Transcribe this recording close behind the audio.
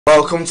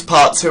Welcome to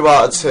part 2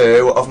 out of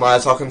 2 of my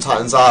Attack on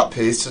Titan's art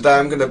piece. Today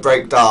I'm going to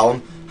break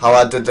down how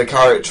I did the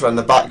character and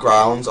the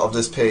background of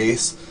this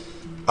piece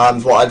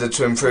and what I did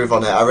to improve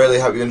on it. I really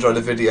hope you enjoyed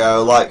the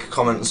video. Like,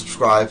 comment and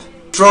subscribe.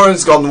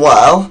 Drawing's gone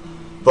well,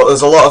 but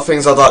there's a lot of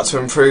things I'd like to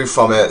improve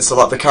from it. So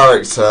like the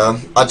character,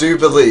 I do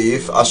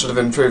believe I should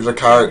have improved the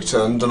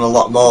character and done a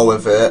lot more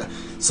with it.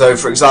 So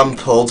for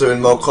example,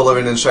 doing more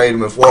colouring and shading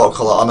with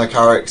watercolour on a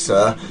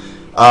character,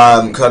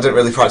 because I didn't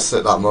really practice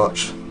it that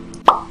much.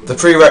 The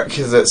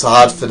prerequisites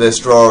I had for this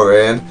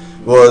drawing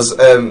was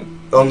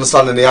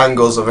understanding the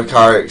angles of a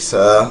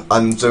character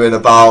and doing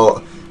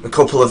about a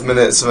couple of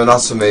minutes of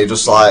anatomy,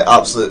 just like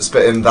absolute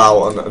spitting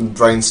down and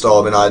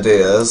brainstorming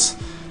ideas.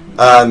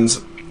 And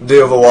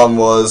the other one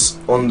was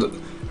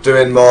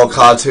doing more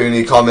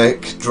cartoony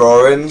comic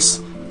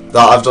drawings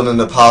that I've done in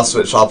the past,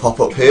 which I'll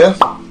pop up here.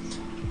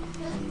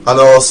 And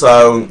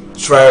also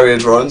Terraria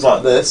drawings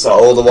like this, like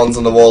all the ones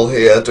on the wall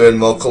here, doing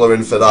more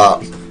colouring for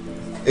that.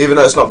 Even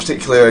though it's not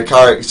particularly a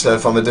character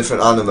from a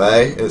different anime,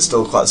 it's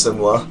still quite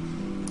similar.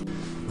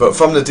 But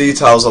from the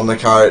details on the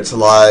character,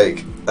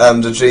 like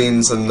the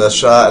jeans and the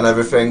shirt and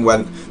everything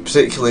went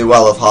particularly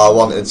well of how I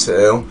wanted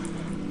to.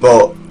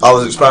 But I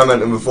was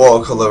experimenting with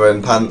watercolour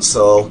and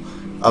pencil,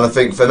 and I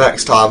think for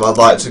next time I'd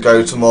like to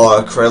go to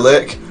more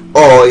acrylic,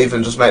 or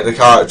even just make the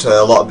character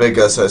a lot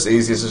bigger so it's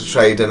easier to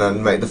shade in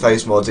and make the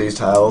face more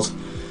detailed.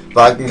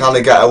 But I can kind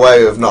of get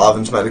away with not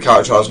having to make the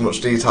character as much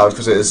detailed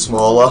because it is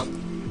smaller.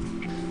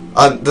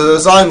 And the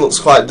design looks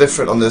quite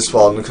different on this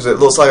one because it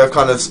looks like I've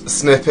kind of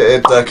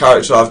snippeted the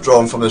character I've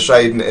drawn from the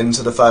shading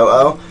into the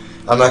photo,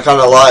 and I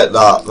kind of like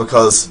that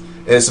because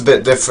it's a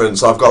bit different.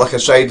 So I've got like a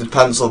shaded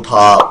pencil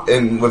part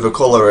in with a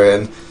colour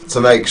in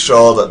to make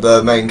sure that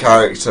the main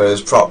character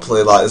is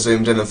properly like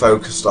zoomed in and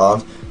focused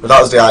on, but that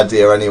was the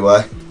idea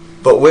anyway.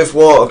 But with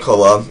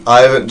watercolour,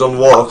 I haven't done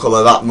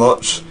watercolour that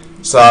much,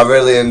 so I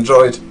really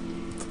enjoyed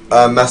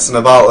messing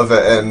about with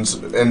it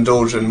and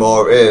indulging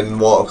more in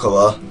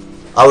watercolour.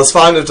 I was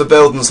fine with the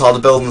buildings, how the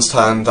buildings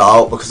turned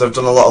out, because I've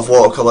done a lot of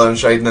watercolour and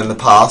shading in the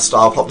past.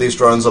 I'll pop these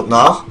drawings up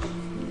now.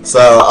 So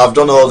I've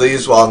done all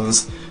these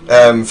ones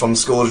from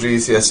school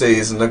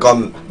GCSEs, and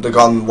they're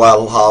gone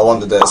well how I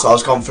wanted it, so I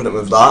was confident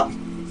with that.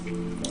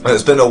 And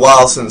it's been a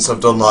while since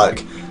I've done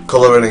like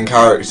colouring in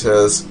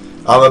characters.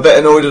 I'm a bit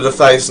annoyed with the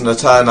face and the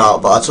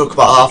turnout, but I took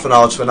about half an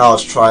hour to an hour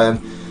to try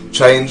and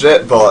change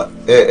it, but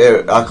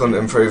I couldn't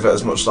improve it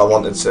as much as I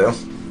wanted to.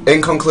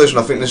 In conclusion,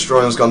 I think this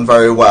drawing's gone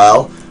very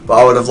well, but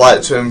I would have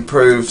liked to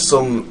improve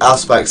some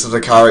aspects of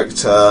the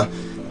character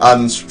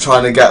and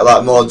trying to get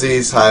like more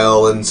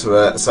detail into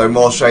it, so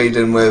more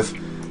shading with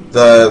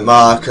the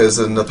markers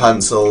and the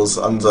pencils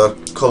and the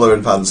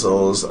colouring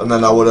pencils, and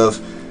then I would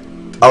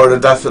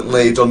have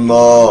definitely done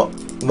more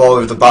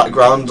with the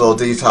background or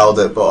detailed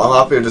it. But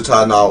I'm happy with the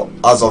turnout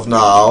as of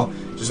now.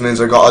 Just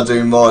means I've got to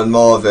do more and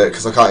more of it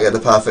because I can't get the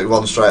perfect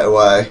one straight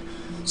away.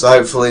 So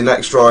hopefully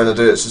next drawing I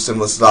do it's just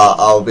similar to that,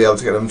 I'll be able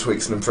to get them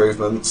tweaks and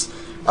improvements.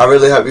 I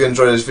really hope you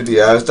enjoyed this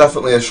video. It's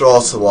definitely a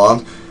shorter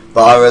one,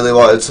 but I really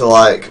wanted to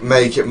like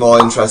make it more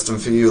interesting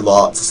for you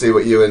lot to see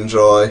what you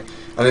enjoy.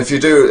 And if you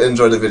do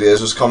enjoy the videos,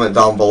 just comment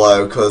down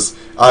below, because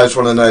I just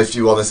want to know if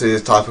you want to see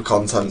this type of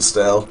content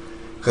still.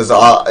 Because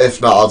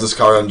if not, I'll just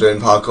carry on doing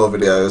parkour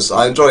videos.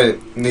 I enjoy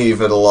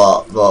neither a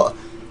lot, but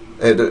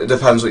it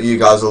depends what you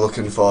guys are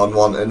looking for and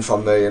wanting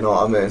from me, you know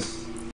what I mean?